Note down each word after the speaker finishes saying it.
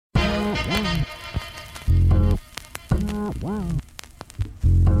Hey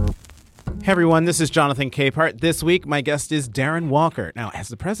everyone, this is Jonathan Capehart. This week, my guest is Darren Walker. Now, as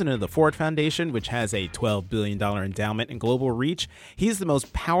the president of the Ford Foundation, which has a $12 billion endowment and global reach, he's the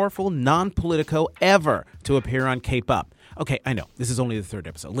most powerful non-politico ever to appear on Cape Up. Okay, I know, this is only the third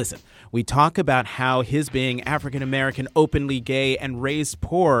episode. Listen, we talk about how his being African-American, openly gay, and raised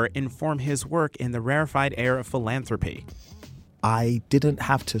poor inform his work in the rarefied air of philanthropy. I didn't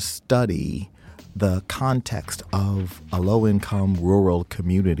have to study the context of a low-income rural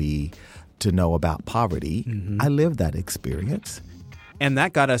community to know about poverty. I lived that experience. And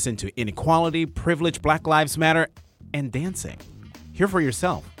that got us into inequality, privilege, Black Lives Matter, and dancing. Hear for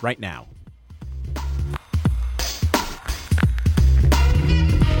yourself right now.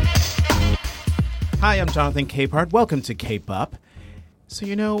 Hi, I'm Jonathan Capehart. Welcome to Cape Up. So,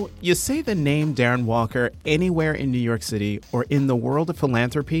 you say the name Darren Walker anywhere in New York City or in the world of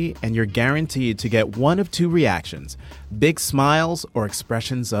philanthropy, and you're guaranteed to get one of two reactions: big smiles or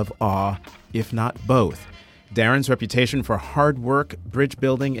expressions of awe, if not both. Darren's reputation for hard work, bridge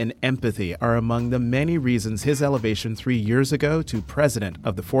building, and empathy are among the many reasons his elevation 3 years ago to president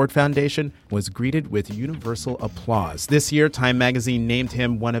of the Ford Foundation was greeted with universal applause. This year, Time magazine named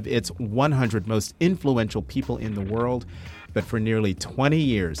him one of its 100 most influential people in the world. But for nearly 20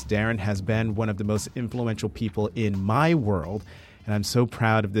 years, Darren has been one of the most influential people in my world. And I'm so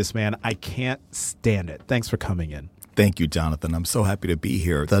proud of this man. I can't stand it. Thanks for coming in. Thank you, Jonathan. I'm so happy to be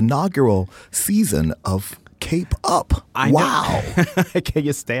here. The inaugural season of Cape Up. Wow. Can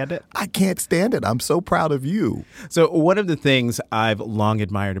you stand it? I can't stand it. I'm so proud of you. So one of the things I've long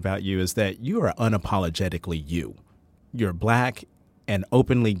admired about you is that you are unapologetically you. You're Black and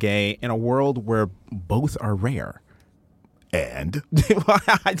openly gay in a world where both are rare. And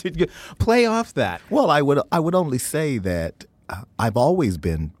play off that. Well, I would only say that I've always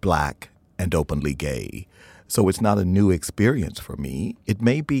been Black and openly gay. So it's not a new experience for me. It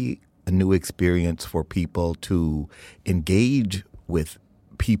may be a new experience for people to engage with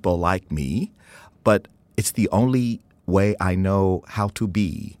people like me, but it's the only way I know how to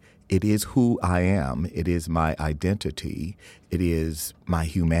be. It is who I am. It is my identity. It is my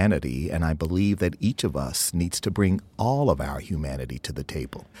humanity. And I believe that each of us needs to bring all of our humanity to the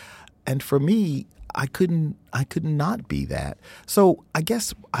table. And for me, I could not be that. So I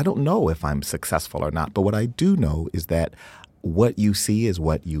guess I don't know if I'm successful or not. But what I do know is that what you see is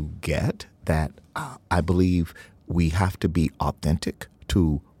what you get, that I believe we have to be authentic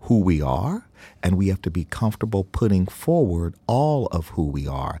to who we are, and we have to be comfortable putting forward all of who we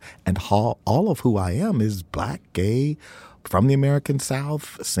are. And all of who I am is Black, gay, from the American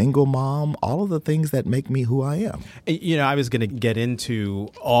South, single mom, all of the things that make me who I am. I was going to get into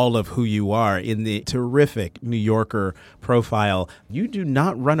all of who you are in the terrific New Yorker profile. You do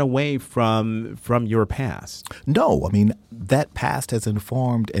not run away from your past. No, I mean, that past has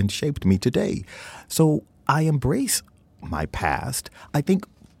informed and shaped me today. So I embrace my past. I think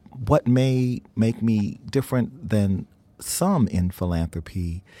what may make me different than some in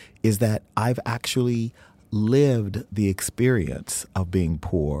philanthropy is that I've actually lived the experience of being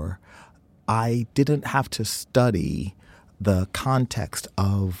poor. I didn't have to study the context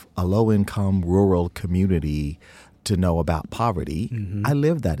of a low-income rural community to know about poverty. I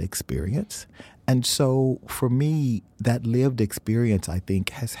lived that experience. And so for me, that lived experience, I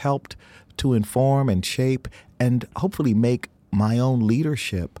think, has helped to inform and shape and hopefully make my own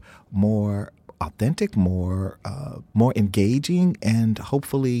leadership more authentic, more engaging, and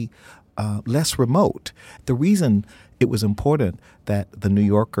hopefully less remote. The reason it was important that the New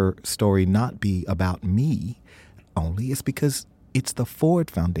Yorker story not be about me only is because it's the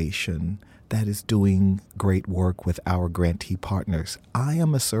Ford Foundation that is doing great work with our grantee partners. I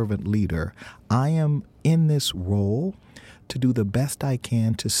am a servant leader. I am in this role to do the best I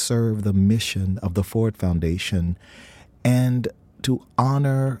can to serve the mission of the Ford Foundation and to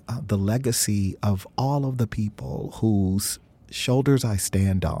honor the legacy of all of the people whose shoulders I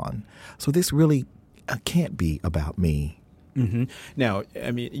stand on. So this really can't be about me. Now,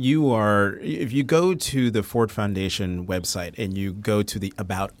 I mean, if you go to the Ford Foundation website and you go to the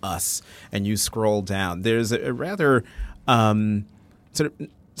About Us and you scroll down, there's a rather sort of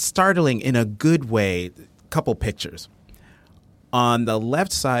startling in a good way couple pictures. On the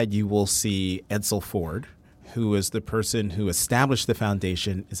left side, you will see Edsel Ford, who is the person who established the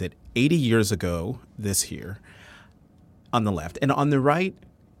foundation, 80 years ago this year, on the left. And on the right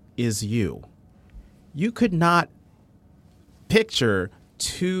is you. You could not picture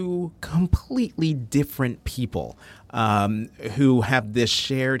two completely different people who have this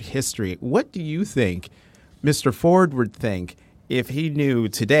shared history. What do you think Mr. Ford would think if he knew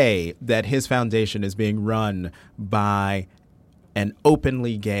today that his foundation is being run by an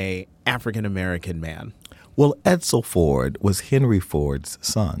openly gay African-American man? Well, Edsel Ford was Henry Ford's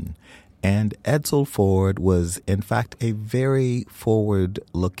son. And Edsel Ford was, in fact, a very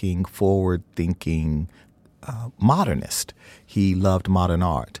forward-looking, forward-thinking modernist. He loved modern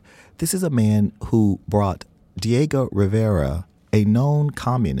art. This is a man who brought Diego Rivera, a known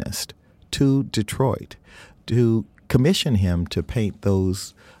communist, to Detroit to commission him to paint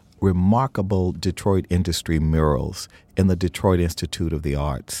those remarkable Detroit industry murals in the Detroit Institute of the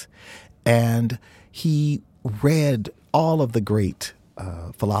Arts. And he read all of the great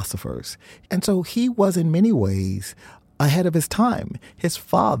philosophers. And so he was in many ways ahead of his time. His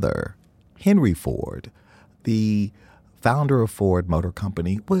father, Henry Ford, the founder of Ford Motor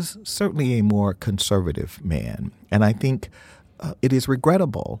Company, was certainly a more conservative man. And I think it is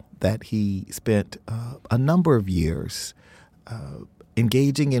regrettable that he spent a number of years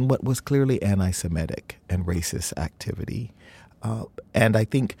engaging in what was clearly anti-Semitic and racist activity. And I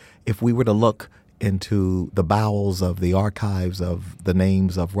think if we were to look into the bowels of the archives of the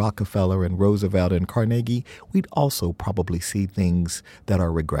names of Rockefeller and Roosevelt and Carnegie, we'd also probably see things that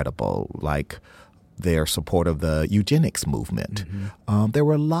are regrettable, like their support of the eugenics movement. Mm-hmm. There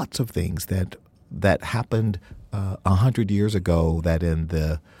were lots of things that happened 100 years ago that in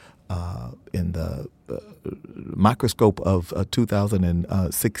the microscope of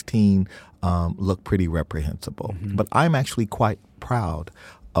 2016 look pretty reprehensible. Mm-hmm. But I'm actually quite proud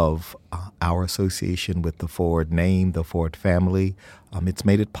of our association with the Ford name, the Ford family. It's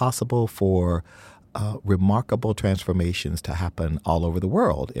made it possible for remarkable transformations to happen all over the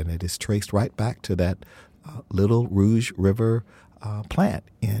world, and it is traced right back to that Little Rouge River plant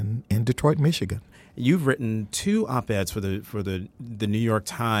in Detroit, Michigan. You've written 2 op-eds for the New York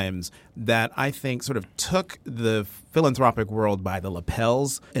Times that I think sort of took the philanthropic world by the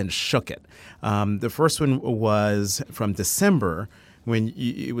lapels and shook it. The first one was from December, when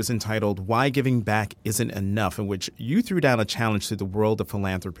it was entitled "Why Giving Back Isn't Enough," in which you threw down a challenge to the world of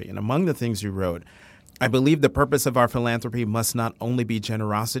philanthropy. And among the things you wrote, "I believe the purpose of our philanthropy must not only be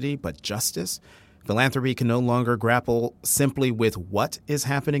generosity, but justice. Philanthropy can no longer grapple simply with what is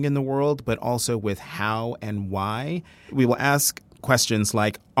happening in the world, but also with how and why." We will ask questions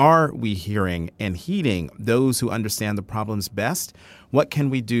like, are we hearing and heeding those who understand the problems best? What can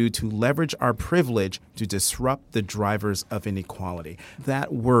we do to leverage our privilege to disrupt the drivers of inequality?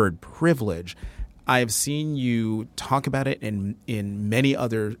 That word, privilege, I have seen you talk about it in many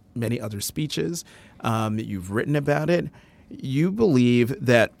other speeches. You've written about it. You believe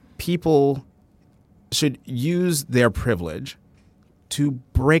that people should use their privilege to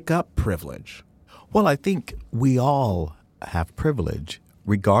break up privilege. Well, I think we all have privilege,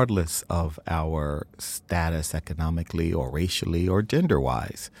 regardless of our status economically or racially or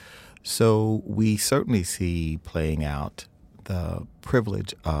gender-wise. So we certainly see playing out the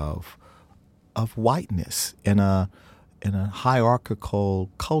privilege of whiteness in a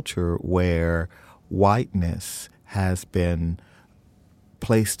hierarchical culture where whiteness has been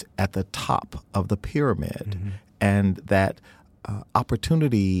placed at the top of the pyramid, mm-hmm. and that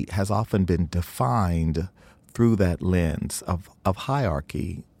opportunity has often been defined through that lens of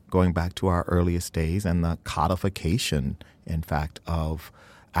hierarchy, going back to our earliest days and the codification, in fact, of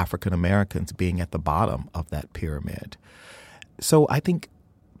African Americans being at the bottom of that pyramid. So I think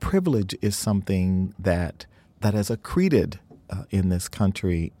privilege is something that has accreted in this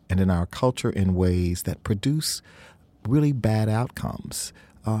country and in our culture in ways that produce really bad outcomes,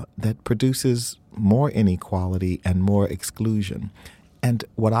 that produces more inequality and more exclusion. And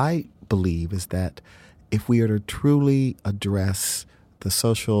what I believe is that if we are to truly address the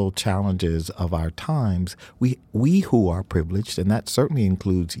social challenges of our times, we who are privileged, and that certainly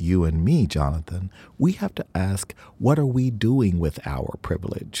includes you and me, Jonathan, we have to ask, what are we doing with our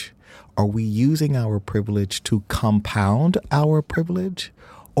privilege? Are we using our privilege to compound our privilege?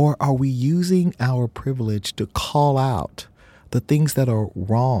 Or are we using our privilege to call out the things that are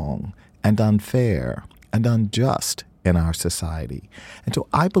wrong and unfair and unjust in our society? And so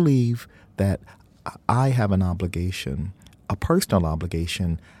I believe that I have an obligation, a personal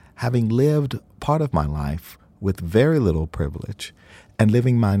obligation, having lived part of my life with very little privilege and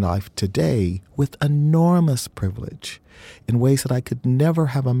living my life today with enormous privilege in ways that I could never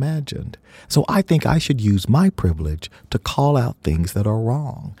have imagined. So I think I should use my privilege to call out things that are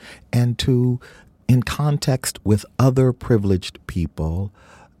wrong and to, in context with other privileged people,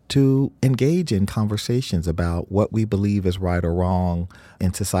 to engage in conversations about what we believe is right or wrong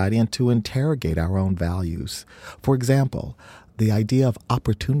in society and to interrogate our own values. For example, the idea of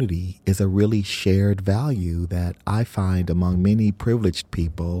opportunity is a really shared value that I find among many privileged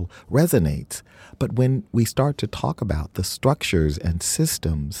people resonates. But when we start to talk about the structures and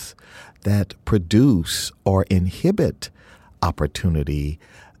systems that produce or inhibit opportunity,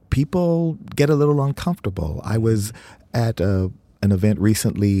 people get a little uncomfortable. I was at an event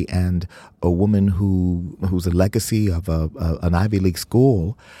recently, and a woman who's a legacy of an Ivy League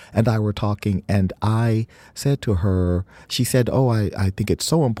school, and I were talking, and I said to her, she said, I think it's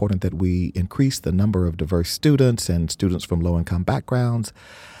so important that we increase the number of diverse students and students from low-income backgrounds.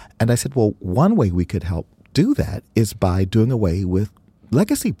 And I said, well, one way we could help do that is by doing away with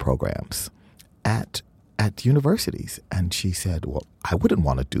legacy programs at universities. And she said, well, I wouldn't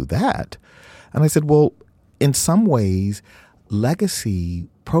want to do that. And I said, well, in some ways, legacy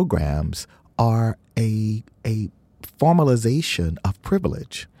programs are a formalization of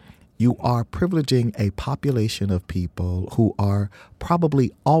privilege. You are privileging a population of people who are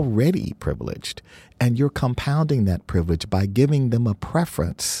probably already privileged, and you're compounding that privilege by giving them a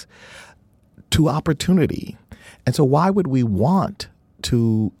preference to opportunity. And so why would we want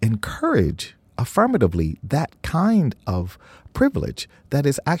to encourage affirmatively that kind of privilege that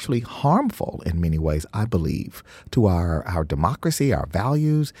is actually harmful in many ways, I believe, to our democracy, our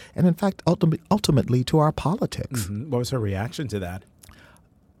values, and in fact, ultimately to our politics? Mm-hmm. What was her reaction to that?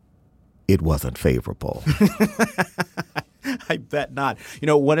 It wasn't favorable. I bet not.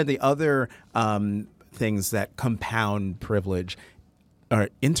 One of the other things that compound privilege are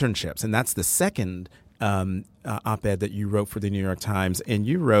internships, and that's the second op-ed that you wrote for the New York Times. And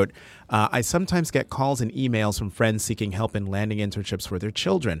you wrote, I sometimes get calls and emails from friends seeking help in landing internships for their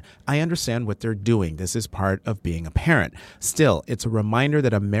children. I understand what they're doing. This is part of being a parent. Still, it's a reminder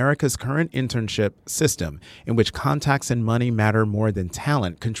that America's current internship system, in which contacts and money matter more than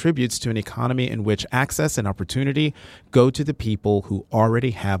talent, contributes to an economy in which access and opportunity go to the people who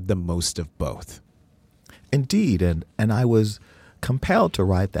already have the most of both. Indeed. And I was compelled to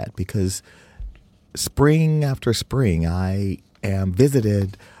write that because spring after spring, I am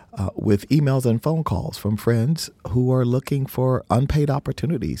visited with emails and phone calls from friends who are looking for unpaid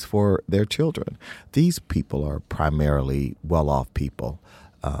opportunities for their children. These people are primarily well-off people,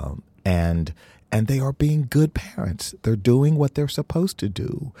 and they are being good parents. They're doing what they're supposed to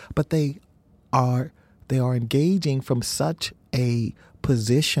do, but they are engaging from such a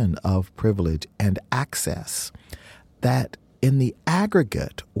position of privilege and access that in the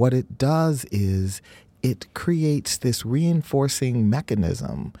aggregate, what it does is it creates this reinforcing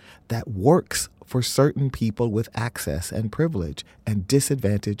mechanism that works for certain people with access and privilege and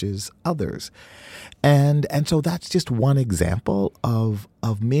disadvantages others. And so that's just one example of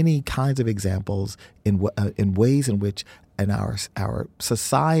many kinds of examples in ways in which in our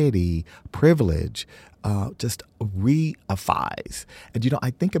society privilege just reifies. And, I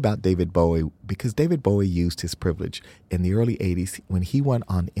think about David Bowie because David Bowie used his privilege in the early 80s when he went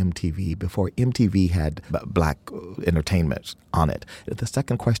on MTV, before MTV had black entertainment on it. The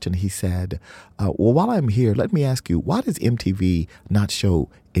second question he said, well, while I'm here, let me ask you, why does MTV not show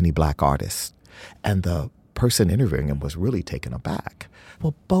any black artists? And the person interviewing him was really taken aback.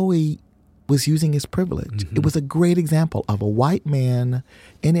 Well, Bowie was using his privilege. Mm-hmm. It was a great example of a white man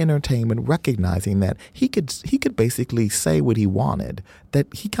in entertainment recognizing that he could basically say what he wanted,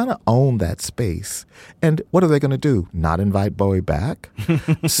 that he kind of owned that space. And what are they going to do? Not invite Bowie back?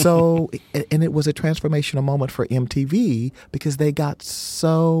 So, and it was a transformational moment for MTV because they got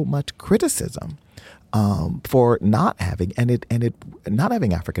so much criticism for not having not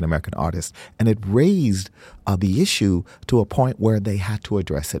having African American artists, and it raised the issue to a point where they had to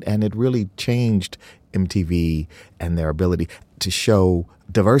address it, and it really changed MTV and their ability to show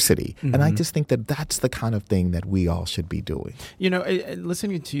diversity. Mm-hmm. And I just think that that's the kind of thing that we all should be doing.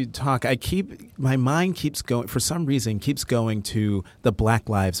 Listening to you talk, my mind keeps going, for some reason, keeps going to the Black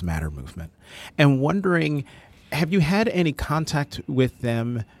Lives Matter movement, and wondering, have you had any contact with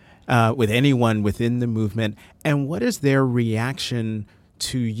them? With anyone within the movement, and what is their reaction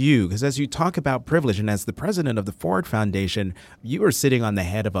to you? Because as you talk about privilege, and as the president of the Ford Foundation, you are sitting on the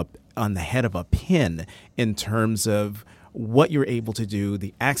head of a pin in terms of what you're able to do,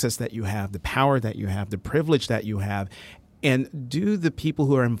 the access that you have, the power that you have, the privilege that you have. And do the people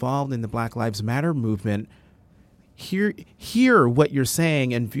who are involved in the Black Lives Matter movement hear what you're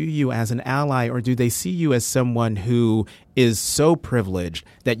saying and view you as an ally, or do they see you as someone who is so privileged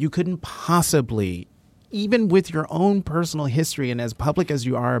that you couldn't possibly, even with your own personal history and as public as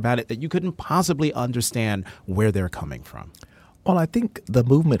you are about it, that you couldn't possibly understand where they're coming from? Well, I think the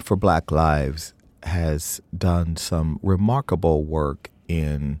movement for Black Lives has done some remarkable work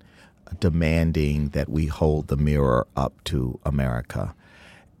in demanding that we hold the mirror up to America.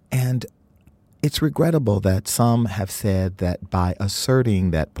 And it's regrettable that some have said that by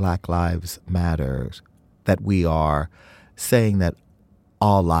asserting that Black Lives Matter, that we are saying that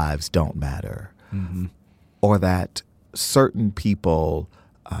all lives don't matter, or that certain people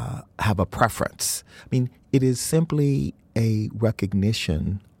have a preference. I mean, it is simply a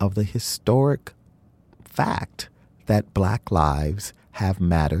recognition of the historic fact that Black lives have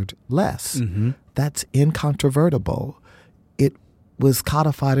mattered less. That's incontrovertible. It was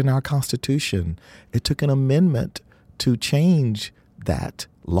codified in our Constitution. It took an amendment to change that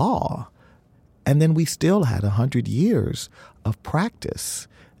law. And then we still had 100 years of practice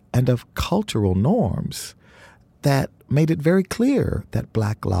and of cultural norms that made it very clear that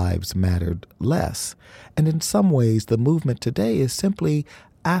Black lives mattered less. And in some ways, the movement today is simply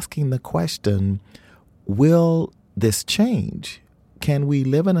asking the question, will this change? Can we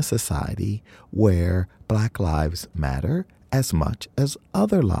live in a society where Black lives matter as much as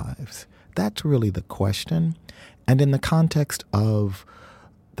other lives? That's really the question. And in the context of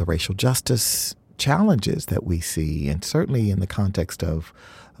the racial justice challenges that we see, and certainly in the context of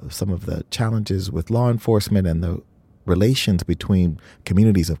some of the challenges with law enforcement and the relations between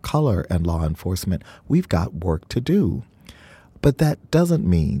communities of color and law enforcement, we've got work to do. But that doesn't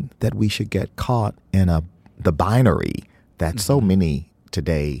mean that we should get caught in the binary that so many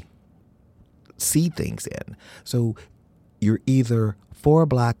today see things in. So you're either for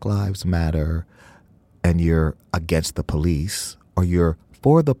Black Lives Matter and you're against the police, or you're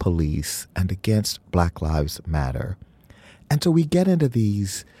for the police and against Black Lives Matter. And so we get into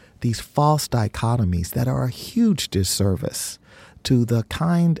these false dichotomies that are a huge disservice to the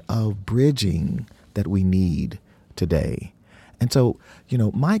kind of bridging that we need today. And so,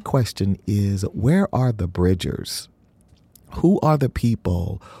 my question is, where are the bridgers? Who are the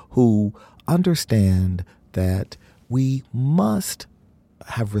people who understand that we must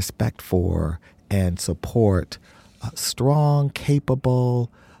have respect for and support strong,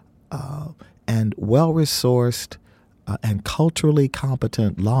 capable, and well-resourced and culturally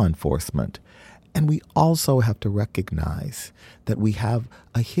competent law enforcement? And we also have to recognize that we have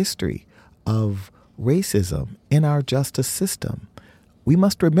a history of racism in our justice system. We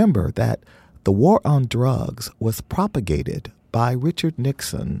must remember that the war on drugs was propagated by Richard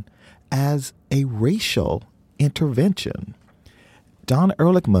Nixon as a racial intervention. Don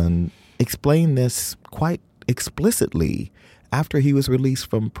Ehrlichman explained this quite explicitly after he was released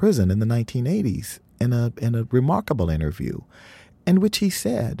from prison in the 1980s in a remarkable interview in which he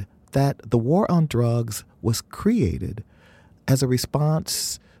said that the war on drugs was created as a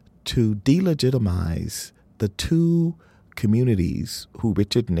response to delegitimize the two communities who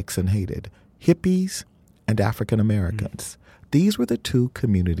Richard Nixon hated, hippies and African Americans. These were the two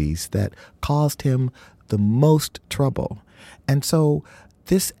communities that caused him the most trouble. And so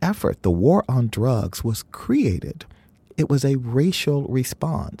this effort, the war on drugs, was created. It was a racial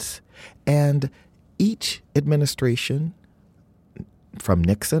response. And each administration from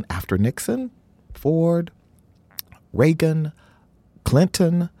Nixon, after Nixon, Ford, Reagan,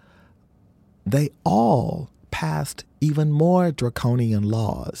 Clinton, they all passed even more draconian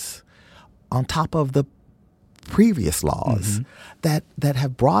laws on top of the previous laws that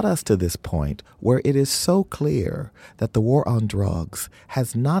have brought us to this point where it is so clear that the war on drugs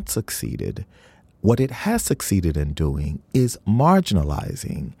has not succeeded. What it has succeeded in doing is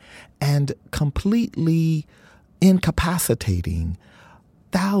marginalizing and completely incapacitating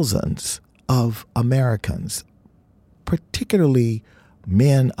thousands of Americans, particularly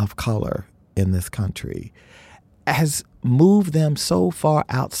men of color in this country, has moved them so far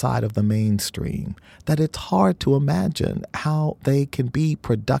outside of the mainstream that it's hard to imagine how they can be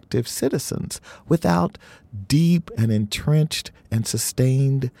productive citizens without deep and entrenched and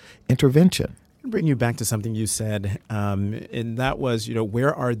sustained intervention. I'll bring you back to something you said, and that was,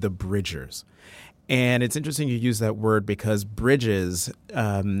 where are the bridgers? And it's interesting you use that word because bridges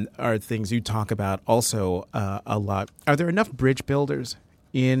are things you talk about also a lot. Are there enough bridge builders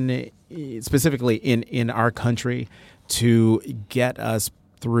specifically in our country to get us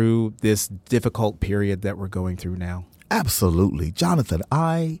through this difficult period that we're going through now? Absolutely. Jonathan,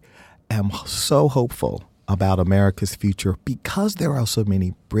 I am so hopeful about America's future because there are so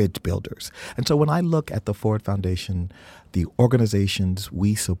many bridge builders. And so when I look at the Ford Foundation, the organizations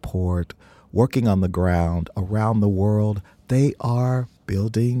we support working on the ground around the world, they are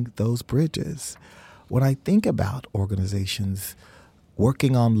building those bridges. When I think about organizations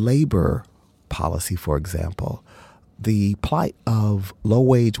working on labor policy, for example, the plight of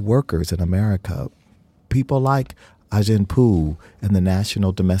low-wage workers in America, people like Ajin Poo and the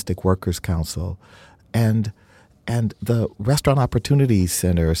National Domestic Workers Council, and the Restaurant Opportunities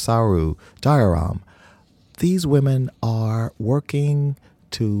Center, Saru Jayaram. These women are working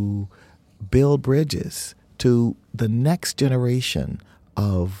to build bridges to the next generation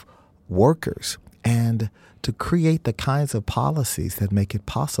of workers and to create the kinds of policies that make it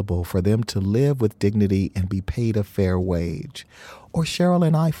possible for them to live with dignity and be paid a fair wage. Or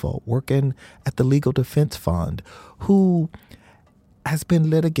Cheryl Eiffel, working at the Legal Defense Fund, who has been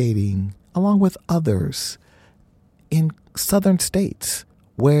litigating, along with others, in southern states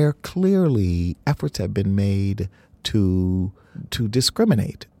where clearly efforts have been made to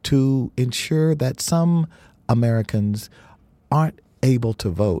discriminate, to ensure that some Americans aren't able to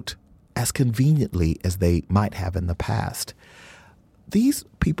vote as conveniently as they might have in the past. These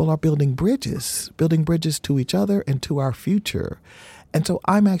people are building bridges to each other and to our future. And so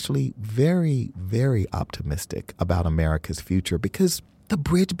I'm actually very, very optimistic about America's future because the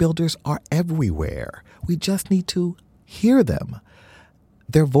bridge builders are everywhere. We just need to hear them.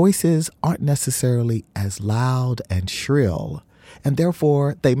 Their voices aren't necessarily as loud and shrill, and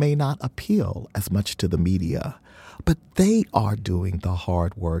therefore they may not appeal as much to the media. But they are doing the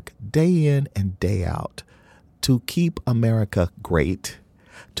hard work day in and day out to keep America great,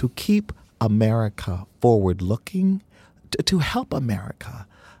 to keep America forward-looking, to help America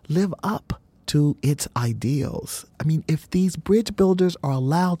live up to its ideals. I mean, if these bridge builders are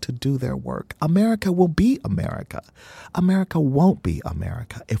allowed to do their work, America will be America. America won't be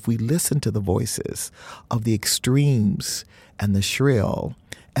America if we listen to the voices of the extremes and the shrill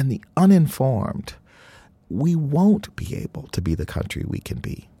and the uninformed. We won't be able to be the country we can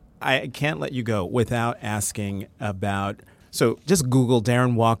be. I can't let you go without asking about, so just Google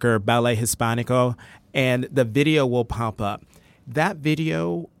Darren Walker Ballet Hispanico and the video will pop up. That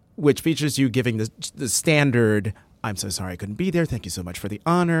video, which features you giving the standard, "I'm so sorry I couldn't be there, thank you so much for the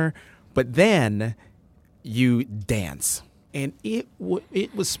honor," but then you dance. And it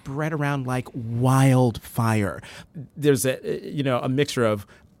was spread around like wildfire. There's a mixture of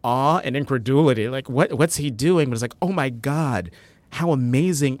awe and incredulity. Like, what's he doing? But it's like, oh my God, how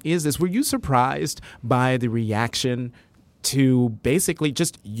amazing is this? Were you surprised by the reaction to basically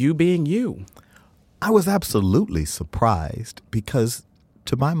just you being you? I was absolutely surprised because,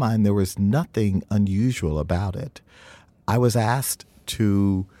 to my mind, there was nothing unusual about it. I was asked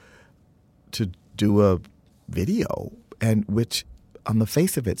to do a video, and which on the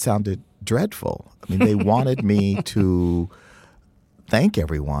face of it sounded dreadful. I mean, they wanted me to thank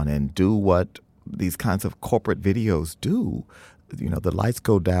everyone and do what these kinds of corporate videos do. You know, the lights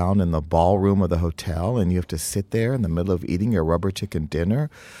go down in the ballroom of the hotel and you have to sit there in the middle of eating your rubber chicken dinner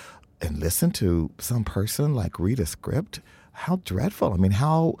and listen to some person like read a script. How dreadful. I mean,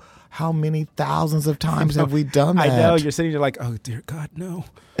 how many thousands of times have we done that? I know. You're sitting there like, oh, dear God, no.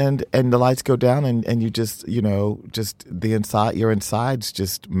 And the lights go down and you just, your insides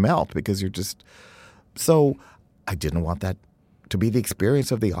just melt because you're just, so I didn't want that to be the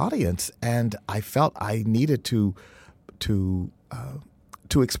experience of the audience. And I felt I needed to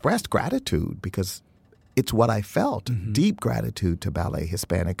express gratitude because it's what I felt, deep gratitude to Ballet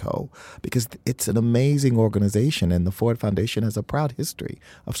Hispanico, because it's an amazing organization and the Ford Foundation has a proud history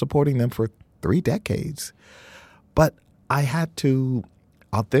of supporting them for 3 decades. But I had to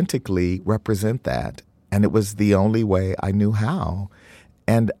authentically represent that, and it was the only way I knew how.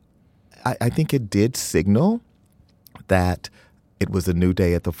 And I think it did signal that it was a new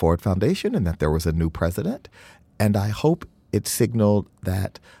day at the Ford Foundation and that there was a new president. And I hope it signaled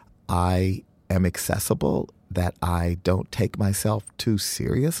that I am accessible, that I don't take myself too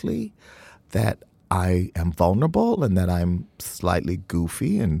seriously, that I am vulnerable and that I'm slightly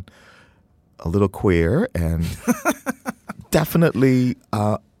goofy and a little queer and definitely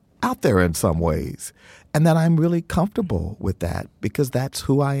out there in some ways, and that I'm really comfortable with that because that's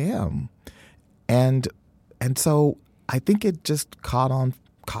who I am. And so I think it just caught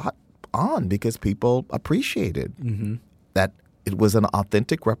on because people appreciated that it was an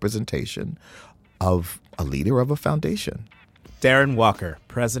authentic representation of a leader of a foundation. Darren Walker,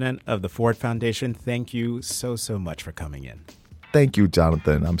 president of the Ford Foundation, thank you so, so much for coming in. Thank you,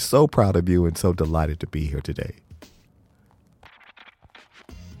 Jonathan. I'm so proud of you and so delighted to be here today.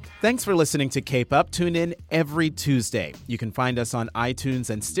 Thanks for listening to Cape Up. Tune in every Tuesday. You can find us on iTunes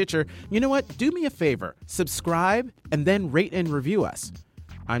and Stitcher. You know what? Do me a favor. Subscribe and then rate and review us.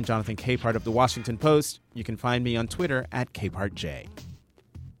 I'm Jonathan Capehart of The Washington Post. You can find me on Twitter at CapehartJ.